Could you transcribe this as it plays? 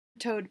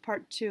Toad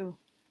Part 2.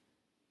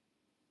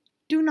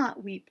 Do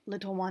not weep,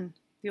 little one,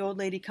 the old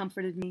lady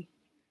comforted me.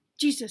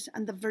 Jesus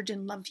and the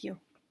Virgin love you.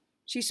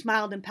 She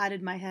smiled and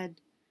patted my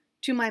head.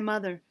 To my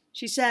mother,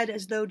 she said,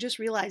 as though just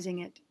realizing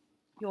it,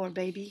 your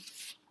baby.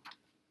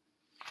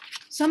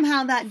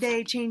 Somehow that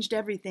day changed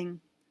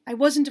everything. I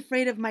wasn't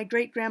afraid of my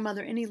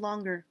great-grandmother any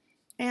longer,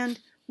 and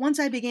once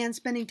I began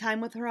spending time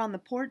with her on the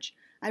porch,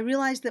 I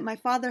realized that my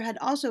father had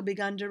also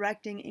begun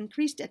directing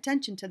increased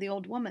attention to the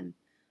old woman.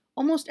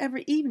 Almost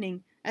every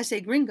evening,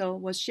 Ese Gringo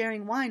was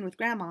sharing wine with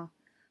Grandma.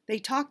 They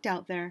talked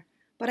out there,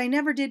 but I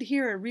never did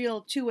hear a real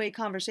two-way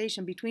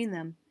conversation between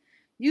them.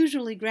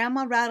 Usually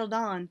Grandma rattled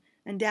on,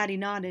 and Daddy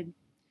nodded.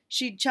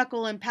 She'd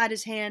chuckle and pat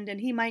his hand,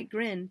 and he might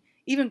grin,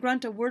 even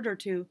grunt a word or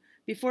two,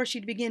 before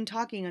she'd begin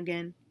talking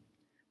again.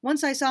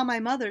 Once I saw my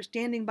mother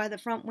standing by the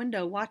front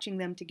window watching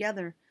them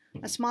together,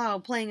 a smile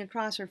playing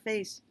across her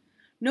face.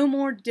 No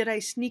more did I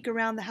sneak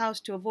around the house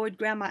to avoid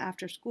Grandma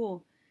after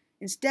school.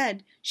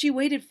 Instead, she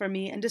waited for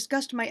me and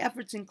discussed my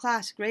efforts in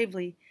class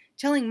gravely,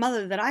 telling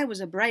Mother that I was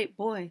a bright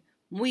boy,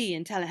 muy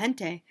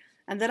inteligente,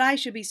 and that I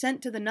should be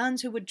sent to the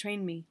nuns who would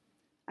train me.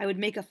 I would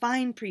make a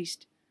fine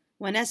priest.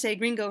 When Ese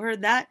Gringo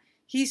heard that,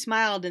 he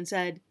smiled and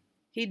said,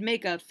 he'd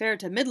make a fair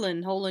to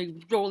middlin'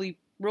 holy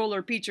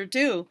roller preacher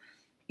too.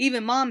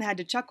 Even Mom had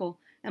to chuckle,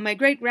 and my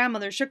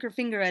great-grandmother shook her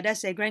finger at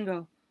Ese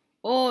Gringo.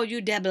 Oh,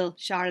 you devil,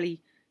 Charlie,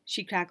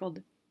 she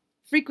cackled.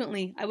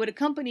 Frequently, I would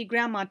accompany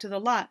Grandma to the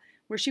lot,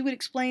 where she would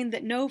explain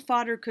that no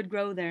fodder could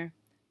grow there.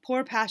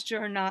 Poor pasture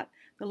or not,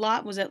 the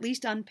lot was at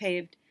least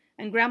unpaved,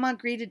 and Grandma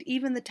greeted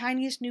even the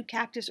tiniest new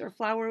cactus or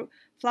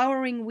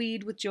flowering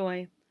weed with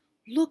joy.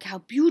 Look how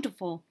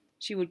beautiful,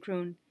 she would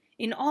croon.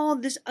 In all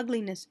this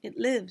ugliness, it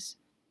lives.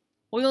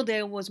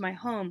 Oildale was my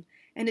home,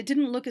 and it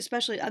didn't look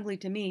especially ugly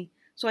to me,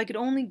 so I could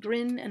only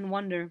grin and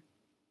wonder.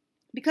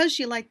 Because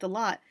she liked the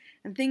lot,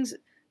 and things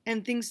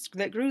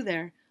that grew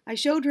there, I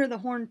showed her the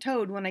horned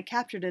toad when I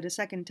captured it a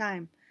second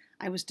time.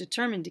 I was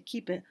determined to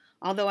keep it,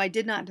 although I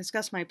did not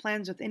discuss my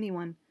plans with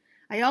anyone.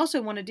 I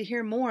also wanted to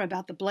hear more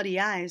about the bloody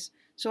eyes,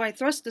 so I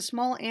thrust the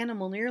small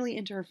animal nearly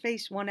into her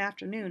face one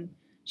afternoon.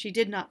 She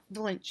did not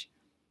flinch.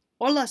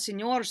 Hola,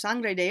 señor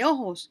sangre de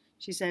ojos,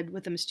 she said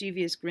with a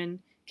mischievous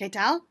grin. ¿Qué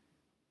tal?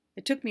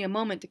 It took me a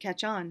moment to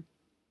catch on.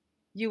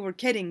 You were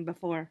kidding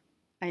before,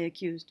 I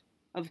accused.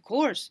 Of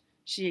course,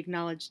 she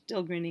acknowledged,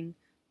 still grinning.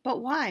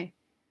 But why?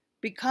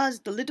 Because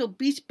the little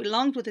beast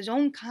belongs with his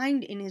own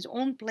kind in his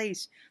own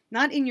place,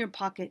 not in your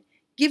pocket.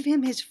 Give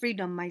him his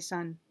freedom, my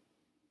son.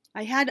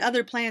 I had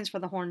other plans for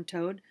the horned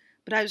toad,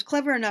 but I was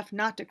clever enough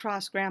not to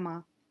cross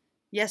Grandma.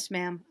 Yes,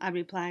 ma'am, I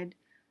replied.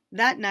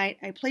 That night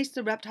I placed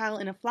the reptile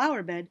in a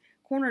flower bed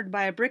cornered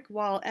by a brick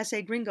wall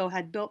Ese Gringo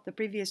had built the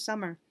previous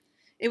summer.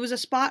 It was a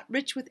spot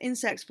rich with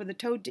insects for the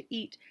toad to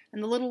eat,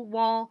 and the little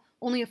wall,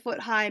 only a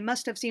foot high,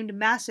 must have seemed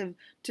massive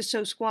to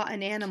so squat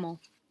an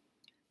animal.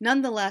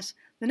 Nonetheless,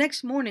 the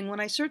next morning when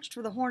I searched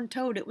for the horned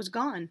toad, it was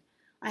gone.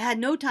 I had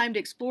no time to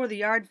explore the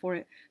yard for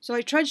it, so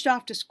I trudged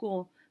off to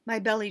school, my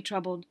belly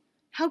troubled.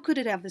 How could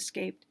it have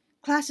escaped?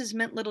 Classes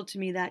meant little to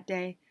me that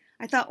day.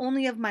 I thought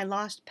only of my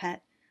lost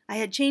pet. I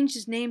had changed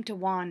his name to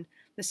Juan,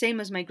 the same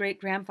as my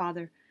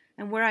great-grandfather,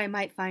 and where I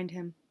might find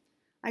him.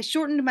 I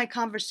shortened my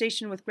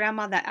conversation with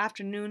Grandma that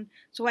afternoon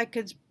so I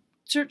could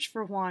search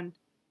for Juan.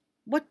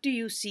 What do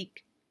you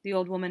seek? The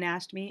old woman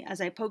asked me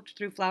as I poked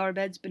through flower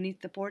beds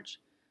beneath the porch.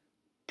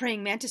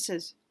 Praying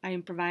mantises, I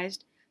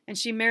improvised, and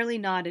she merely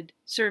nodded,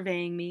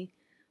 surveying me.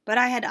 But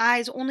I had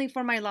eyes only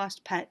for my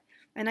lost pet,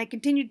 and I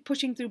continued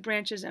pushing through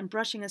branches and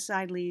brushing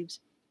aside leaves.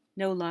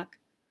 No luck.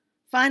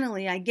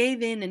 Finally, I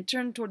gave in and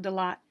turned toward the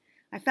lot.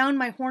 I found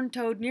my horned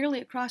toad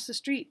nearly across the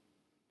street.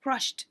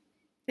 Crushed.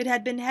 It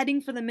had been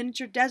heading for the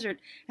miniature desert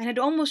and had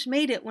almost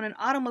made it when an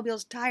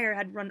automobile's tire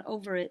had run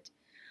over it.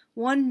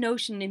 One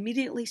notion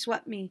immediately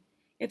swept me.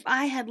 If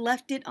I had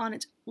left it on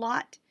its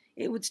lot,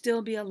 it would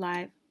still be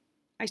alive.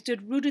 I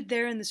stood rooted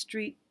there in the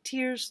street,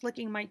 tears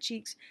slicking my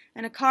cheeks,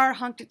 and a car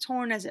honked its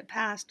horn as it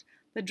passed,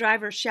 the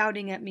driver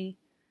shouting at me.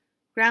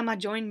 Grandma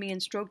joined me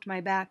and stroked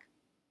my back.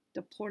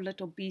 The poor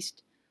little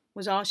beast,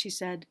 was all she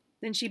said.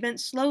 Then she bent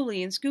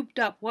slowly and scooped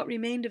up what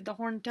remained of the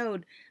horned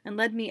toad and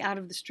led me out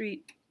of the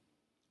street.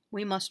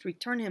 We must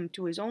return him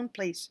to his own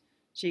place,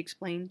 she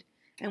explained,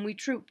 and we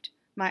trooped,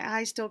 my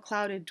eyes still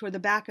clouded, toward the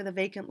back of the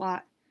vacant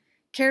lot.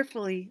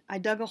 Carefully, I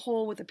dug a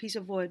hole with a piece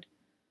of wood.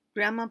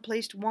 Grandma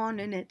placed Juan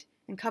in it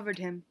and covered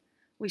him.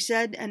 We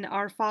said an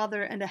Our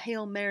Father and a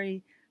Hail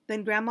Mary,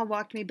 then Grandma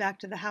walked me back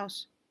to the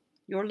house.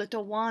 Your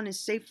little Juan is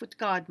safe with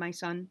God, my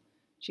son,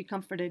 she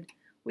comforted.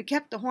 We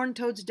kept the horned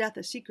toad's death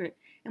a secret,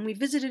 and we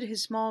visited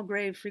his small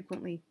grave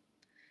frequently.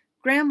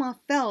 Grandma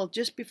fell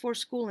just before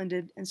school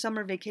ended and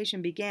summer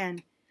vacation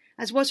began.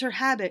 As was her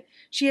habit,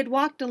 she had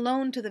walked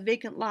alone to the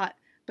vacant lot,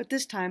 but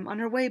this time, on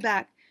her way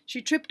back, she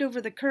tripped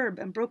over the curb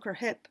and broke her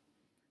hip.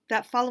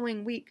 That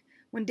following week,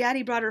 when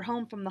Daddy brought her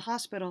home from the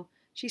hospital,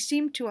 she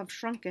seemed to have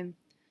shrunken.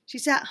 She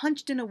sat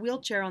hunched in a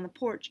wheelchair on the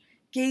porch,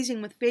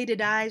 gazing with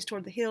faded eyes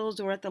toward the hills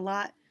or at the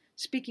lot,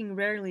 speaking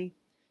rarely.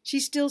 She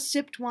still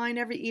sipped wine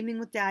every evening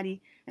with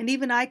Daddy, and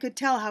even I could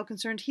tell how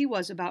concerned he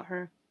was about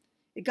her.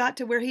 It got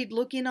to where he'd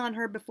look in on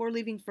her before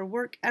leaving for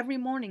work every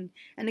morning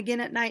and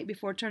again at night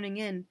before turning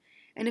in.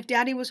 And if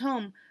Daddy was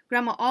home,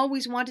 Grandma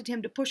always wanted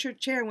him to push her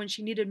chair when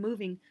she needed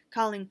moving,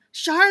 calling,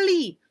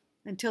 "Charlie!"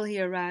 until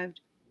he arrived.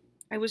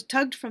 I was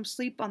tugged from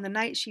sleep on the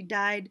night she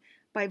died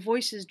by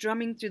voices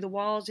drumming through the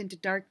walls into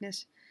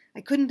darkness.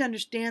 I couldn't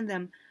understand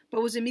them,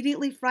 but was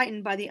immediately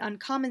frightened by the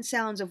uncommon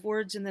sounds of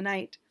words in the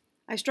night.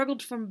 I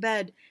struggled from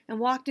bed and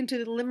walked into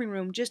the living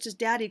room just as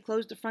Daddy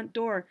closed the front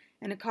door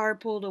and a car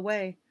pulled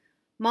away.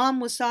 Mom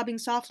was sobbing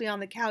softly on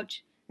the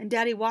couch, and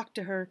Daddy walked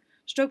to her,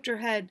 stroked her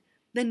head,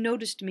 then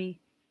noticed me.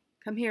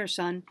 "Come here,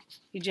 son,"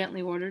 he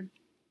gently ordered.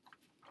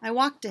 I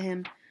walked to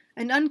him,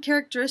 and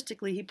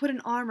uncharacteristically he put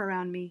an arm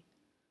around me.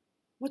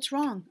 "What's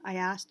wrong?" I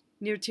asked,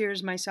 near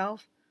tears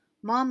myself.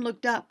 Mom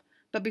looked up,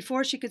 but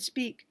before she could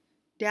speak,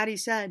 Daddy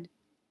said,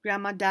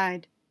 "Grandma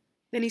died."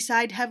 Then he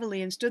sighed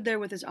heavily and stood there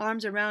with his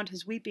arms around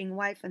his weeping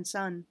wife and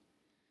son.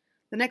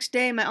 The next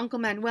day my Uncle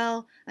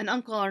Manuel and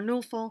Uncle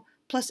Arnulfo,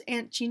 plus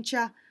Aunt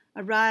Chincha,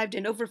 arrived,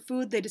 and over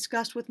food they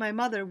discussed with my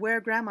mother where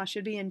Grandma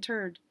should be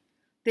interred.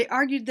 They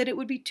argued that it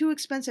would be too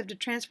expensive to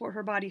transport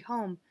her body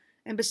home,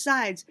 and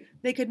besides,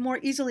 they could more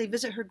easily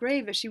visit her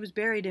grave if she was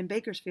buried in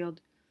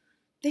Bakersfield.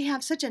 "They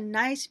have such a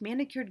nice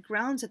manicured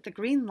grounds at the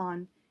Green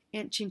Lawn,"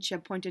 Aunt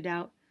Chincha pointed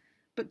out.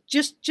 But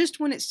just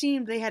when it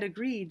seemed they had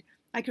agreed,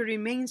 I could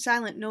remain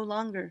silent no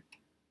longer.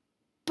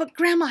 "But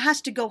Grandma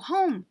has to go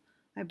home,"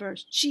 I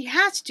burst. "She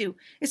has to.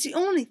 It's the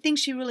only thing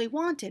she really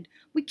wanted.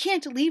 We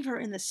can't leave her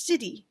in the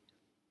city."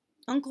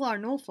 Uncle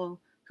Arnulfo,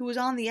 who was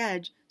on the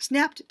edge,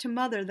 snapped to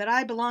Mother that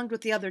I belonged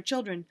with the other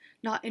children,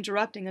 not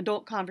interrupting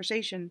adult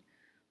conversation.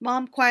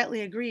 Mom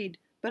quietly agreed,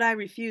 but I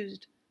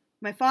refused.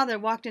 My father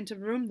walked into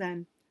the room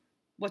then.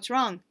 "What's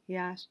wrong?" he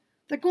asked.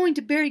 "They're going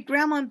to bury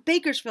Grandma in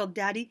Bakersfield,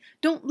 Daddy.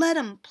 Don't let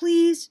 'em,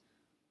 please."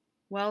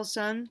 "Well,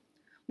 son,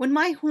 when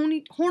my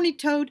horny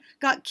toad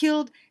got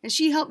killed and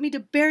she helped me to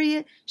bury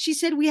it, she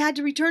said we had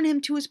to return him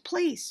to his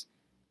place."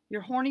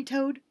 "Your horny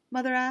toad?"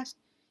 Mother asked.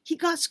 "He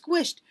got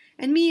squished,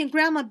 and me and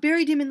Grandma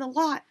buried him in the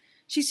lot.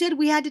 She said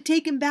we had to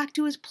take him back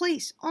to his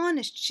place.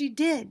 Honest, she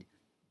did."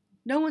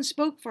 No one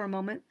spoke for a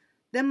moment.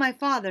 Then my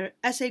father,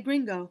 Ese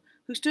Gringo,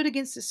 who stood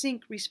against the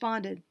sink,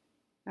 responded.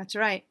 "That's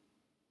right."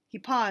 He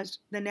paused,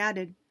 then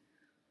added,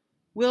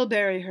 "We'll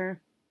bury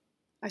her."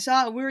 I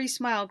saw a weary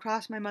smile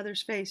cross my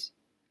mother's face.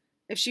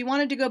 "If she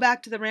wanted to go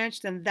back to the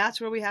ranch, then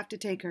that's where we have to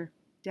take her,"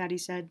 Daddy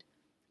said.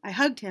 I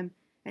hugged him,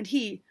 and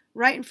he,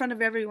 right in front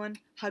of everyone,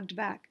 hugged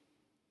back.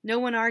 No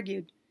one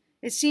argued.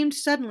 It seemed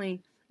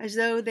suddenly as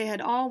though they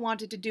had all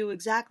wanted to do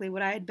exactly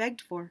what I had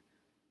begged for.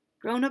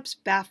 Grown-ups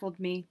baffled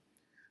me.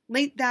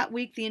 Late that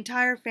week, the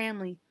entire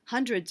family,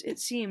 hundreds it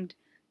seemed,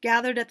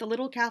 gathered at the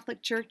little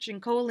Catholic church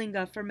in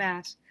Coalinga for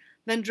Mass,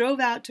 then drove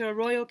out to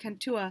Arroyo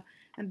Cantua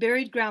and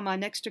buried Grandma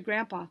next to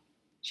Grandpa.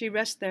 She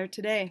rests there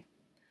today.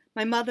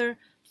 My mother,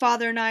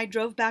 father, and I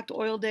drove back to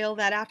Oildale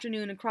that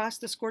afternoon across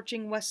the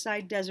scorching west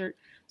side desert,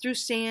 through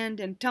sand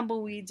and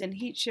tumbleweeds and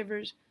heat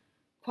shivers.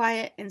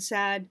 Quiet and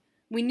sad,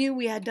 we knew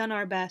we had done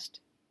our best.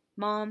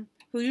 Mom,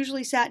 who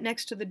usually sat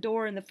next to the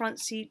door in the front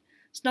seat,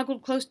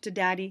 snuggled close to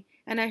Daddy,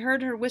 and I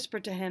heard her whisper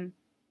to him,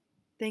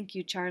 "Thank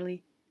you,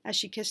 Charlie," as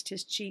she kissed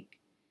his cheek.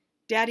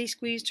 Daddy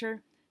squeezed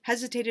her,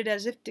 hesitated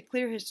as if to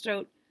clear his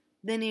throat,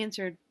 then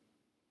answered,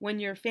 "When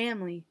you're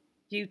family,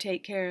 you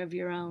take care of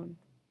your own."